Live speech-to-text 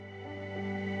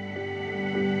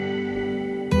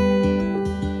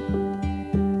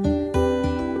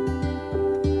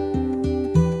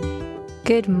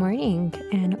Good morning,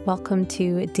 and welcome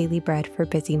to Daily Bread for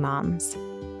Busy Moms,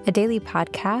 a daily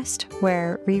podcast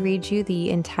where we read you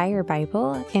the entire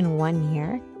Bible in 1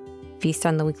 year, based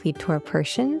on the weekly Torah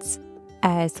portions,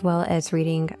 as well as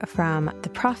reading from the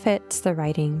prophets, the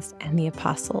writings, and the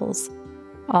apostles,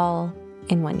 all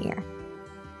in 1 year.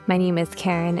 My name is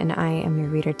Karen, and I am your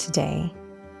reader today.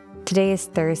 Today is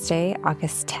Thursday,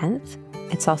 August 10th.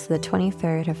 It's also the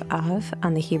 23rd of Av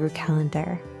on the Hebrew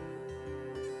calendar.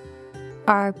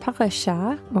 Our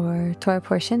parasha, or Torah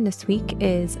portion this week,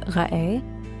 is Ra'eh,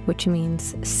 which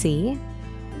means see.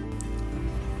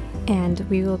 And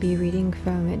we will be reading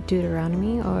from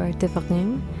Deuteronomy, or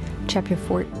Devarim, chapter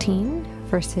 14,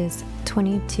 verses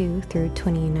 22 through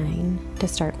 29 to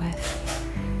start with.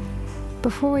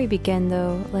 Before we begin,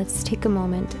 though, let's take a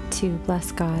moment to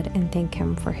bless God and thank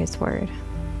Him for His word.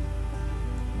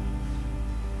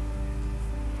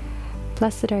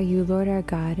 Blessed are you, Lord our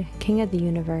God, King of the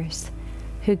universe,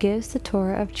 who gives the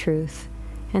Torah of truth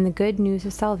and the good news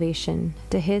of salvation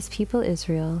to His people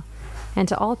Israel and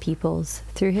to all peoples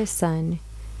through His Son,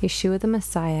 Yeshua the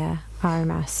Messiah, our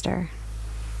Master.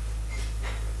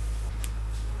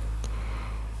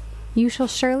 You shall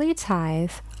surely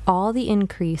tithe all the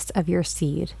increase of your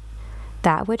seed,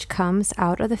 that which comes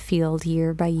out of the field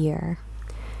year by year.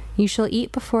 You shall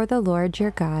eat before the Lord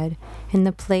your God in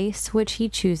the place which He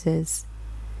chooses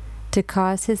to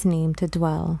cause His name to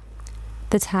dwell.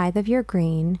 The tithe of your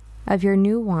grain, of your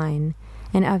new wine,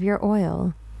 and of your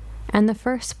oil, and the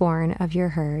firstborn of your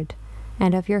herd,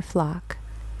 and of your flock,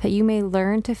 that you may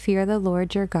learn to fear the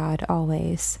Lord your God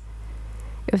always.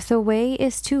 If the way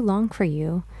is too long for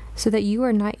you, so that you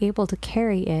are not able to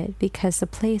carry it, because the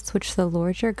place which the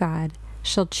Lord your God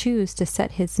shall choose to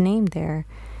set His name there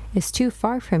is too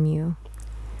far from you,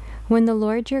 when the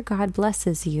Lord your God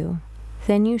blesses you,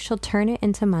 then you shall turn it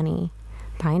into money,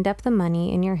 bind up the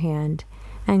money in your hand,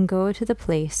 and go to the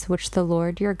place which the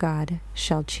Lord your God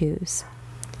shall choose.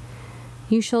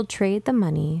 You shall trade the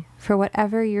money for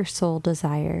whatever your soul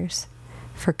desires,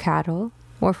 for cattle,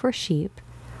 or for sheep,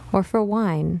 or for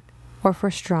wine, or for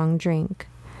strong drink,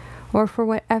 or for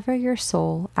whatever your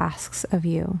soul asks of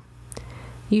you.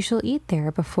 You shall eat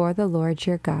there before the Lord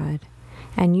your God,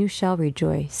 and you shall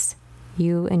rejoice,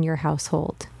 you and your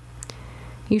household.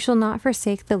 You shall not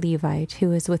forsake the Levite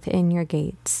who is within your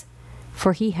gates,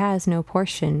 for he has no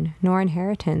portion nor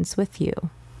inheritance with you.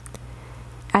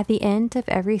 At the end of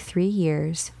every 3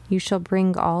 years you shall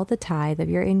bring all the tithe of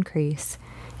your increase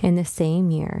in the same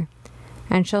year,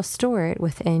 and shall store it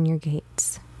within your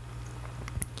gates.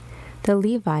 The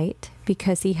Levite,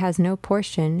 because he has no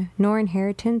portion nor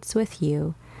inheritance with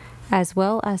you, as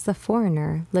well as the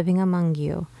foreigner living among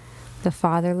you, the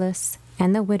fatherless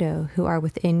and the widow who are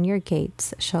within your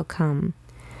gates shall come,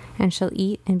 and shall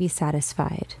eat and be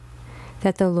satisfied,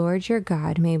 that the Lord your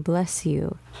God may bless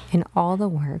you in all the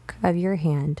work of your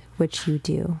hand which you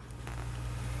do.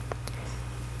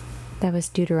 That was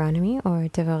Deuteronomy, or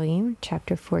Devarim,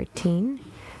 chapter 14,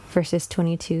 verses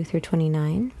 22 through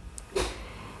 29.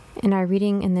 And our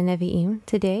reading in the Nevi'im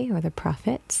today, or the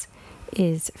prophets,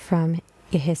 is from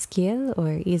Yehezkiel,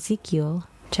 or Ezekiel,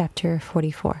 chapter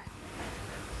 44.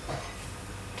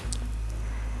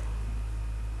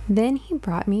 Then he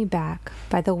brought me back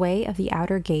by the way of the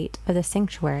outer gate of the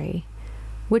sanctuary,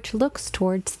 which looks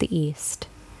towards the east,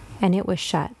 and it was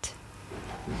shut.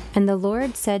 And the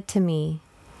Lord said to me,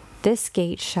 This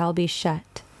gate shall be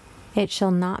shut, it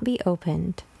shall not be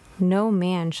opened, no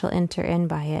man shall enter in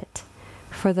by it,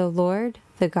 for the Lord,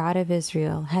 the God of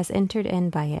Israel, has entered in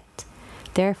by it,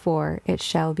 therefore it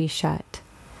shall be shut.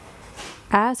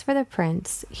 As for the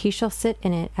prince, he shall sit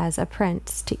in it as a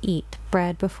prince to eat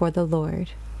bread before the Lord.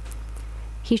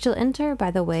 He shall enter by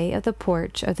the way of the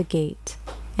porch of the gate,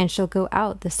 and shall go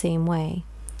out the same way.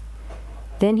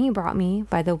 Then he brought me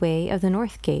by the way of the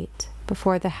north gate,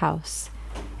 before the house,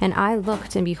 and I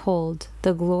looked, and behold,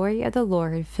 the glory of the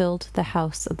Lord filled the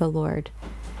house of the Lord,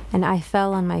 and I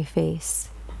fell on my face.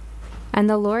 And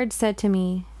the Lord said to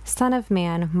me, Son of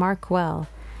man, mark well,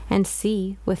 and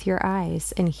see with your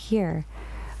eyes, and hear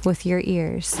with your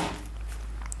ears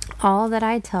all that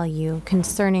I tell you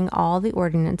concerning all the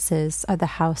ordinances of the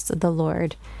house of the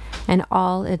Lord, and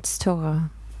all its Torah.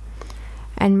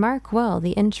 And mark well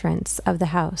the entrance of the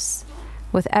house,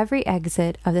 with every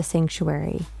exit of the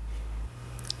sanctuary.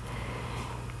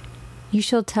 You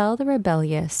shall tell the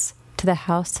rebellious to the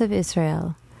house of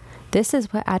Israel, This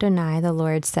is what Adonai the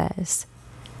Lord says,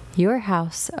 Your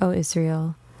house, O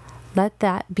Israel, let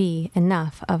that be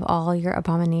enough of all your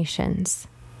abominations,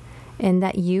 in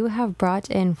that you have brought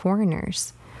in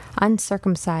foreigners,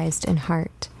 uncircumcised in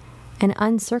heart, and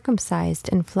uncircumcised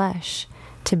in flesh,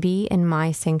 to be in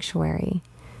my sanctuary,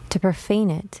 to profane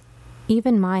it,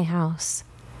 even my house.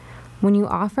 When you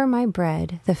offer my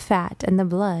bread, the fat and the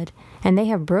blood, and they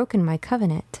have broken my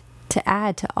covenant, to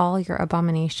add to all your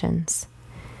abominations.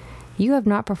 You have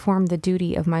not performed the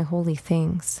duty of my holy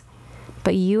things,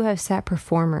 but you have set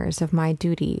performers of my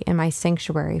duty in my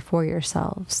sanctuary for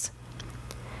yourselves.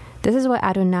 This is what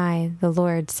Adonai, the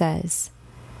Lord, says.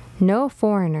 No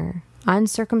foreigner,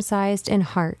 uncircumcised in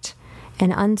heart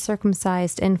and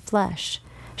uncircumcised in flesh,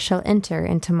 shall enter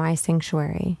into my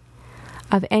sanctuary,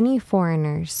 of any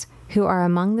foreigners who are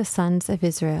among the sons of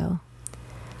Israel.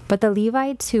 But the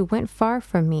Levites who went far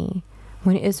from me,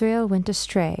 when Israel went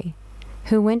astray,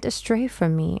 who went astray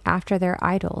from me after their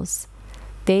idols,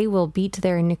 they will beat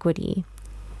their iniquity,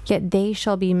 yet they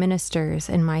shall be ministers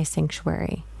in my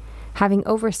sanctuary, having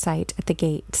oversight at the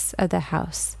gates of the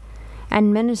house,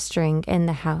 and ministering in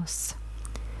the house.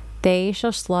 They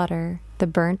shall slaughter the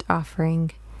burnt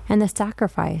offering and the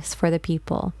sacrifice for the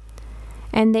people,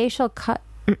 and they shall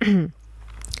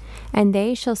and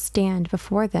they shall stand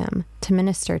before them to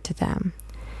minister to them,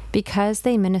 because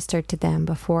they ministered to them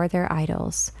before their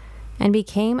idols, and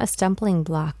became a stumbling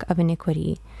block of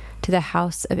iniquity to the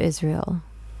house of Israel.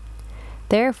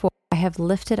 Therefore I have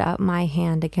lifted up my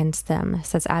hand against them,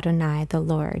 says Adonai the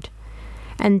Lord,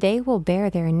 and they will bear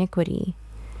their iniquity.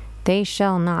 They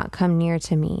shall not come near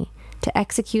to me, to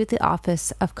execute the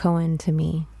office of Cohen to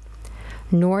me,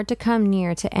 nor to come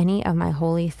near to any of my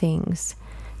holy things,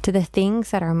 to the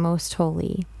things that are most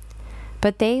holy.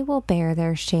 But they will bear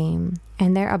their shame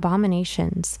and their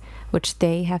abominations which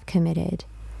they have committed.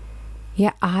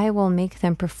 Yet I will make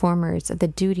them performers of the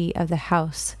duty of the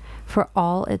house for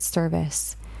all its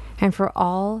service, and for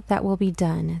all that will be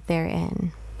done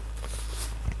therein.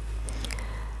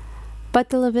 But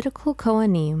the Levitical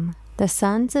Kohanim, the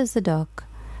sons of Zadok,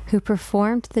 who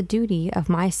performed the duty of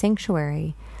my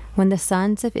sanctuary when the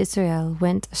sons of Israel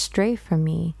went astray from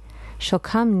me, shall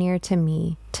come near to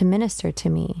me to minister to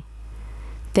me.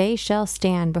 They shall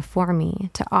stand before me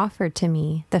to offer to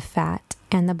me the fat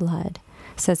and the blood,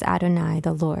 says Adonai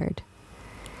the Lord.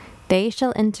 They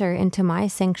shall enter into my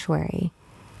sanctuary,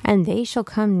 and they shall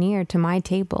come near to my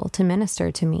table to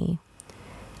minister to me,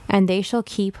 and they shall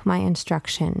keep my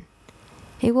instruction.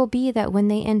 It will be that when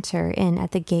they enter in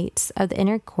at the gates of the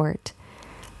inner court,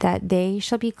 that they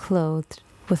shall be clothed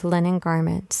with linen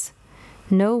garments.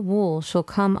 No wool shall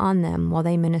come on them while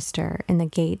they minister in the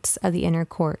gates of the inner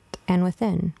court and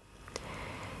within.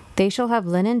 They shall have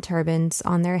linen turbans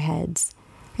on their heads,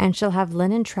 and shall have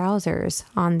linen trousers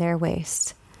on their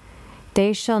waists.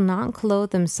 They shall not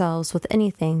clothe themselves with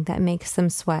anything that makes them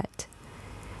sweat.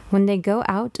 When they go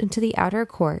out into the outer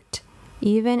court,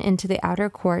 even into the outer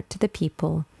court to the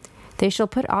people, they shall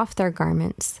put off their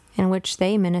garments, in which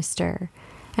they minister,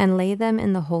 and lay them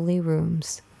in the holy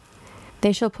rooms.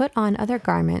 They shall put on other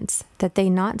garments, that they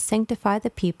not sanctify the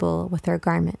people with their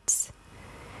garments.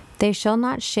 They shall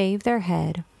not shave their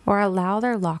head, or allow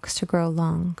their locks to grow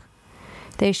long.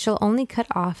 They shall only cut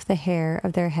off the hair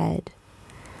of their head.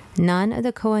 None of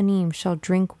the Kohanim shall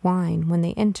drink wine when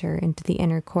they enter into the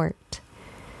inner court.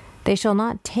 They shall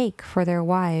not take for their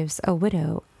wives a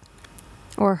widow,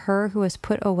 or her who is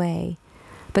put away,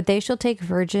 but they shall take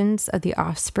virgins of the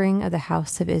offspring of the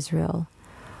house of Israel,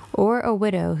 or a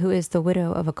widow who is the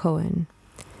widow of a Kohen.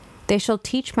 They shall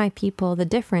teach my people the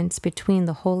difference between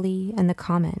the holy and the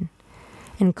common,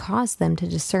 and cause them to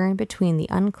discern between the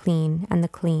unclean and the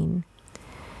clean.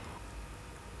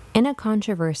 In a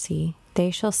controversy they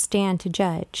shall stand to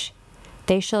judge.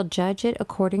 They shall judge it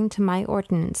according to my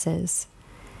ordinances.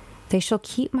 They shall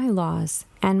keep my laws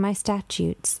and my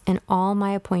statutes in all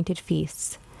my appointed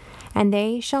feasts, and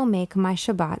they shall make my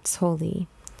Shabbats holy.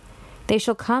 They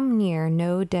shall come near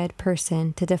no dead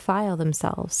person to defile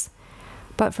themselves,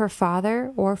 but for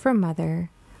father or for mother,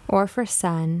 or for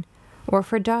son, or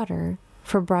for daughter,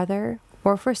 for brother,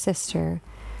 or for sister,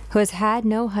 who has had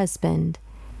no husband,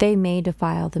 they may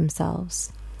defile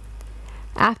themselves.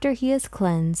 After he is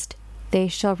cleansed, they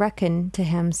shall reckon to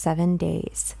him 7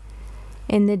 days.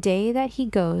 In the day that he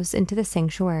goes into the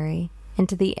sanctuary,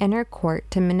 into the inner court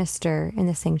to minister in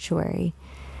the sanctuary,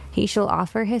 he shall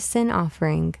offer his sin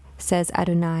offering, says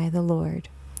Adonai the Lord.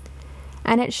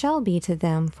 And it shall be to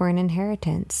them for an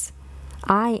inheritance.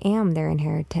 I am their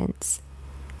inheritance.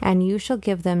 And you shall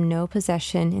give them no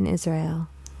possession in Israel.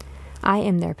 I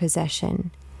am their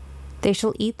possession. They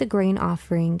shall eat the grain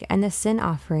offering and the sin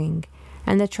offering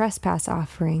and the trespass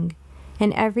offering,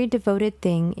 and every devoted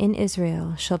thing in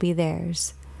Israel shall be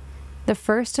theirs. The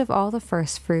first of all the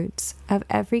firstfruits of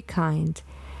every kind,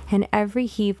 and every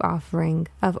heave offering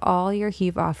of all your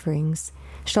heave offerings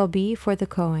shall be for the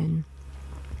Kohen.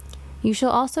 You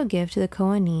shall also give to the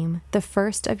Kohanim the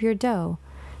first of your dough,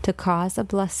 to cause a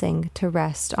blessing to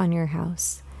rest on your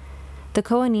house. The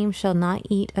Kohanim shall not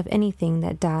eat of anything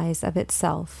that dies of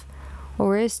itself,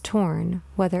 or is torn,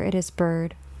 whether it is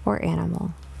bird or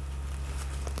animal.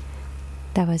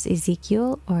 That was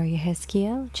Ezekiel or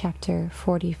Yehezkiel, chapter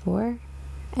 44.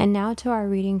 And now to our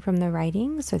reading from the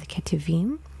writings, or the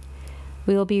Ketuvim.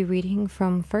 We will be reading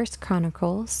from 1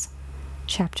 Chronicles,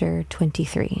 chapter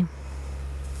 23.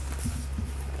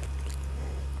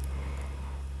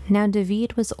 Now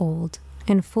David was old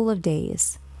and full of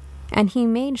days, and he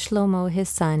made Shlomo his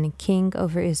son king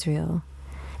over Israel.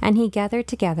 And he gathered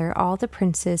together all the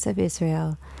princes of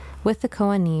Israel with the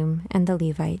Kohanim and the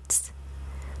Levites.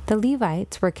 The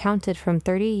Levites were counted from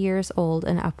 30 years old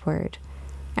and upward,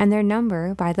 and their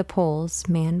number by the polls,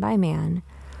 man by man,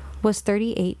 was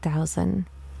 38,000.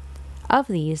 Of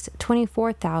these,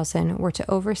 24,000 were to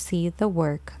oversee the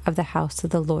work of the house of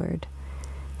the Lord.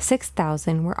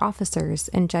 6,000 were officers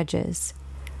and judges,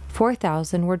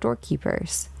 4,000 were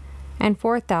doorkeepers, and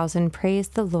 4,000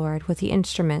 praised the Lord with the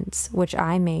instruments which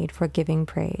I made for giving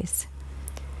praise.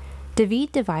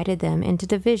 David divided them into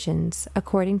divisions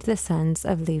according to the sons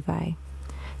of Levi: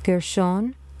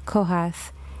 Gershon,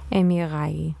 Kohath, and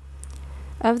Merari.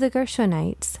 Of the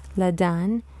Gershonites,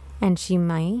 Ladan and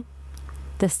Shimei.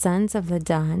 The sons of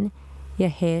Ladan,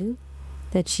 Yehiel,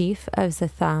 the chief of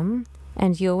Zetham,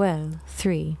 and Yoel,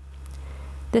 3.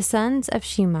 The sons of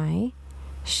Shimei,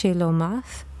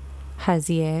 Shelomoth,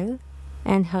 Haziel,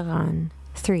 and Haran,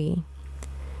 3.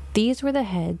 These were the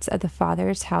heads of the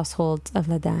fathers' households of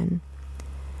Ladan.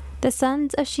 The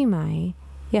sons of Shimei,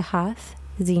 Yahath,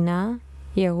 Zina,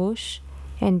 Yerush,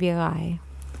 and Birai.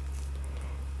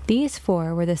 These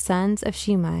 4 were the sons of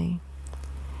Shimei.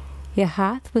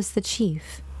 Yahath was the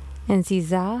chief, and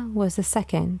Ziza was the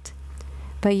second.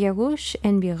 But Yerush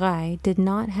and Birai did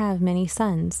not have many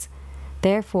sons,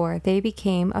 therefore they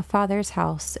became a father's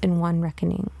house in one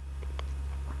reckoning.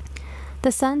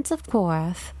 The sons of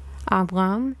Kohath,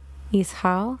 Amram,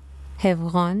 Izhar,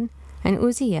 Hebron, and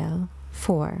Uziel,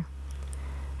 4.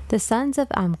 The sons of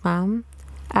Amram,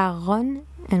 Aaron,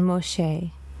 and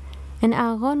Moshe. And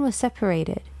Aaron was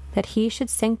separated, that he should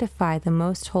sanctify the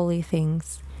most holy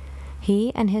things,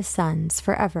 he and his sons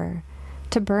forever,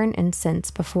 to burn incense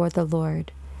before the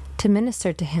Lord, to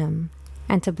minister to him,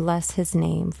 and to bless his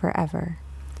name forever.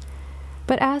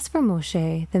 But as for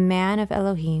Moshe, the man of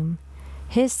Elohim,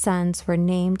 his sons were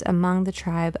named among the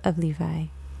tribe of Levi.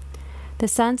 The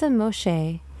sons of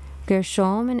Moshe,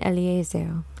 Gershom and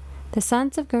Eliezer. The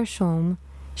sons of Gershom,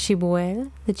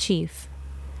 Shebuel the chief.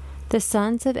 The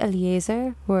sons of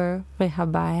Eliezer were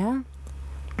Rehabiah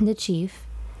the chief,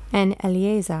 and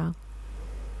Eleazar.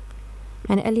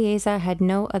 And Eleazar had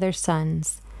no other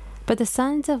sons, but the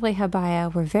sons of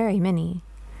Rehabiah were very many.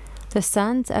 The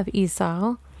sons of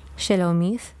Izhar,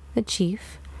 Shelomith the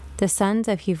chief. The sons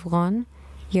of Hebron,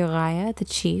 Uriah the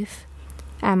chief,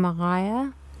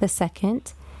 Amariah the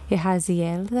second,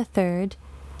 Yahaziel the third,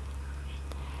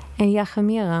 and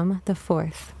Yachamiram the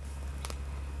 4th.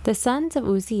 The sons of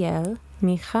Uziel,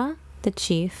 Micha the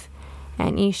chief,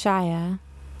 and Ishiah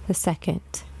the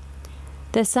second.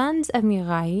 The sons of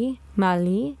Mirai,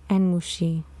 Mali, and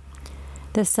Mushi.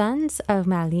 The sons of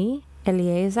Mali,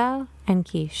 Eleazar, and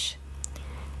Kish.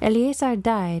 Eleazar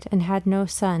died and had no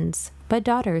sons, but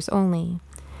daughters only,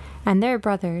 and their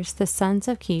brothers, the sons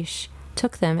of Kish,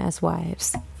 took them as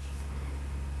wives.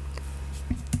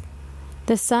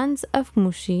 The sons of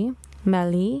Mushi,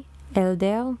 Mali,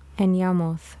 Elder, and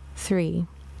Yamoth, 3.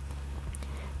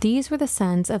 These were the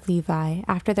sons of Levi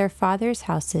after their fathers'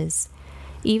 houses,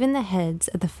 even the heads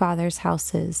of the fathers'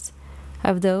 houses,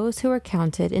 of those who were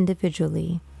counted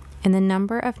individually, in the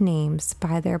number of names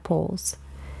by their polls,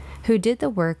 who did the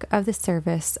work of the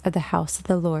service of the house of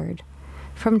the Lord,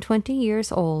 from 20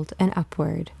 years old and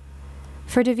upward.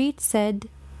 For David said,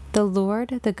 "The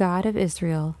Lord, the God of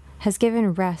Israel, has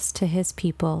given rest to his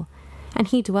people, and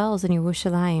he dwells in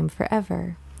Jerusalem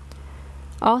forever."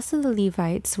 Also the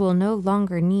Levites will no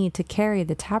longer need to carry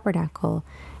the tabernacle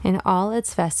and all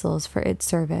its vessels for its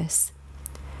service.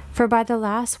 For by the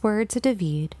last words of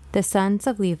David, the sons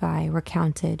of Levi were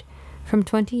counted, from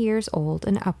 20 years old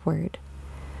and upward.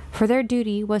 For their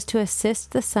duty was to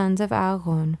assist the sons of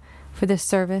Aaron for the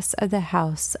service of the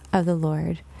house of the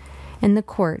Lord, in the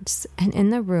courts, and in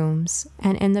the rooms,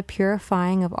 and in the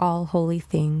purifying of all holy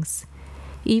things,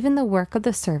 even the work of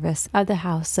the service of the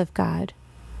house of God,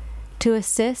 to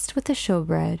assist with the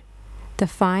showbread, the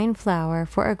fine flour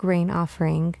for a grain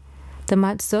offering, the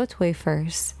matzot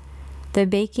wafers, the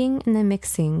baking and the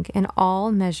mixing, and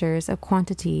all measures of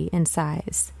quantity and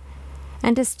size,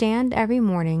 and to stand every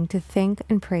morning to thank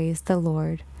and praise the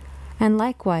Lord, and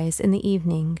likewise in the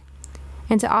evening,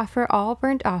 and to offer all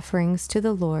burnt offerings to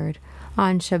the Lord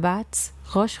on Shabbats,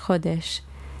 Rosh Chodesh,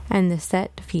 and the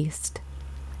set feast,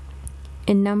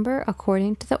 in number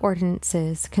according to the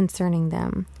ordinances concerning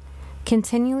them,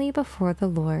 continually before the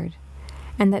Lord,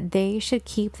 and that they should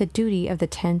keep the duty of the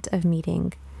tent of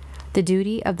meeting, the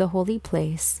duty of the holy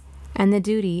place, and the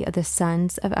duty of the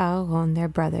sons of Aaron their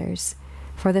brothers,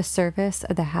 for the service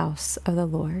of the house of the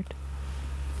Lord.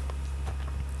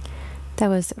 That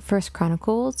was 1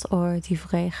 Chronicles, or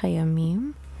Divrei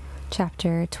Chayamim,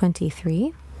 chapter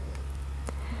 23.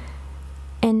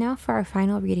 And now for our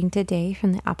final reading today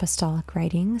from the Apostolic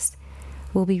Writings,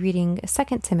 we'll be reading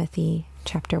 2 Timothy,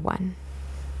 chapter 1.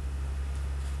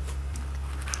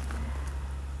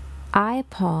 I,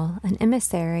 Paul, an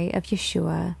emissary of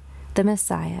Yeshua, the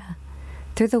Messiah,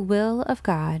 through the will of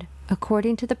God,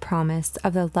 according to the promise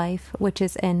of the life which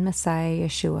is in Messiah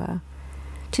Yeshua,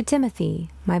 to Timothy,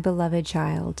 my beloved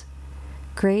child,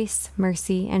 grace,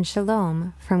 mercy, and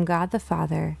shalom from God the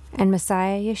Father and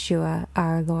Messiah Yeshua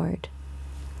our Lord.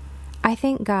 I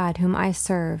thank God whom I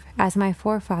serve as my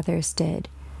forefathers did,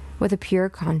 with a pure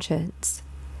conscience.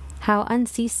 How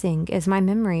unceasing is my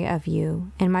memory of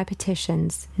you in my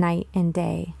petitions night and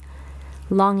day,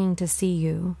 longing to see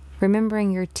you,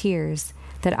 remembering your tears,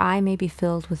 that I may be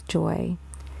filled with joy,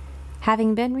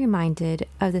 having been reminded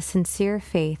of the sincere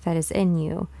faith that is in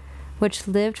you, which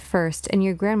lived first in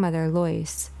your grandmother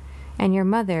Lois and your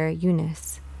mother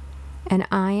Eunice, and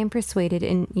I am persuaded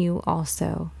in you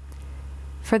also.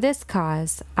 For this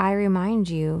cause I remind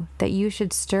you that you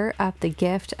should stir up the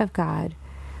gift of God,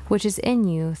 which is in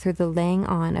you through the laying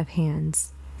on of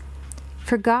hands.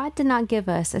 For God did not give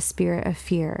us a spirit of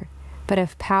fear, but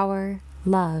of power,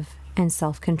 love, and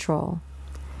self-control.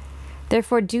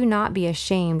 Therefore do not be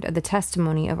ashamed of the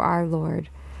testimony of our Lord,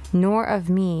 nor of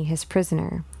me his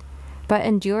prisoner, but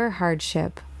endure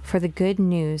hardship for the good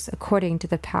news according to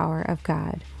the power of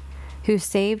God, who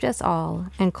saved us all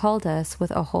and called us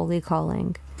with a holy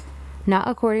calling, not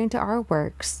according to our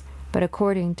works, but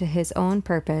according to his own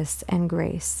purpose and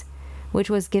grace, which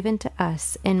was given to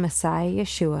us in Messiah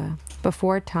Yeshua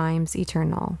before times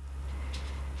eternal,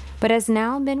 but has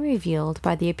now been revealed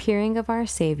by the appearing of our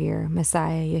Savior,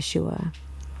 Messiah Yeshua,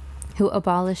 who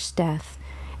abolished death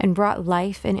and brought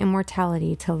life and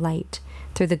immortality to light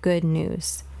through the good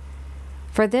news.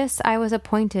 For this I was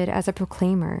appointed as a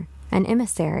proclaimer, an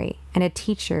emissary, and a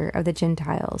teacher of the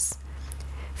Gentiles.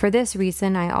 For this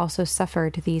reason I also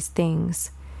suffered these things,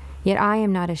 yet I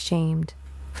am not ashamed,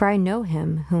 for I know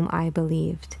him whom I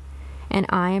believed, and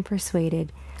I am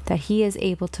persuaded that he is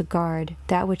able to guard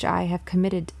that which I have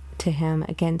committed to him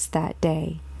against that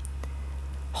day.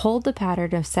 Hold the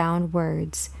pattern of sound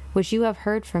words which you have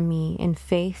heard from me in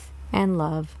faith and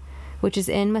love, which is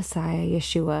in Messiah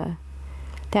Yeshua.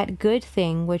 That good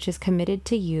thing which is committed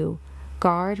to you,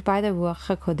 guard by the Ruach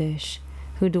HaKodesh,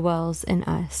 who dwells in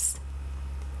us.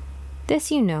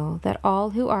 This you know, that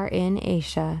all who are in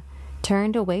Asia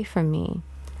turned away from me,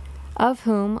 of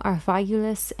whom are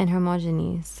Phygelus and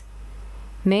Hermogenes.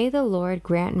 May the Lord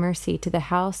grant mercy to the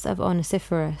house of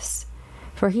Onesiphorus,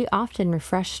 for he often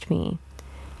refreshed me,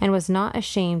 and was not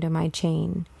ashamed of my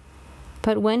chain.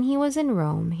 But when he was in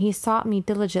Rome, he sought me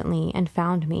diligently and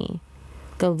found me.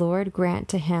 The Lord grant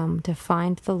to him to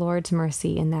find the Lord's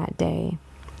mercy in that day.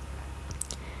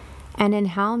 And in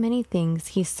how many things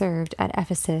he served at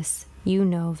Ephesus, you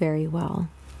know very well.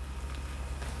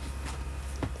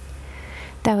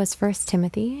 That was 1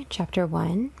 Timothy chapter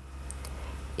 1.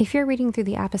 If you're reading through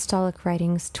the Apostolic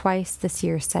Writings twice this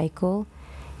year's cycle,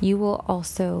 you will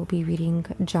also be reading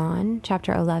John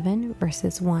chapter 11,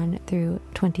 verses 1 through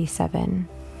 27.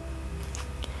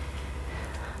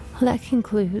 Well, that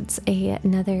concludes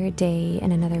another day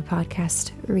and another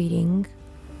podcast reading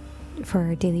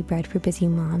for Daily Bread for Busy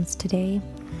Moms today.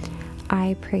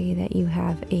 I pray that you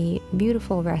have a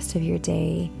beautiful rest of your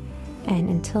day, and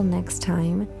until next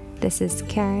time, this is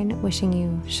Karen wishing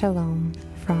you shalom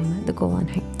from the Golan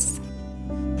Heights.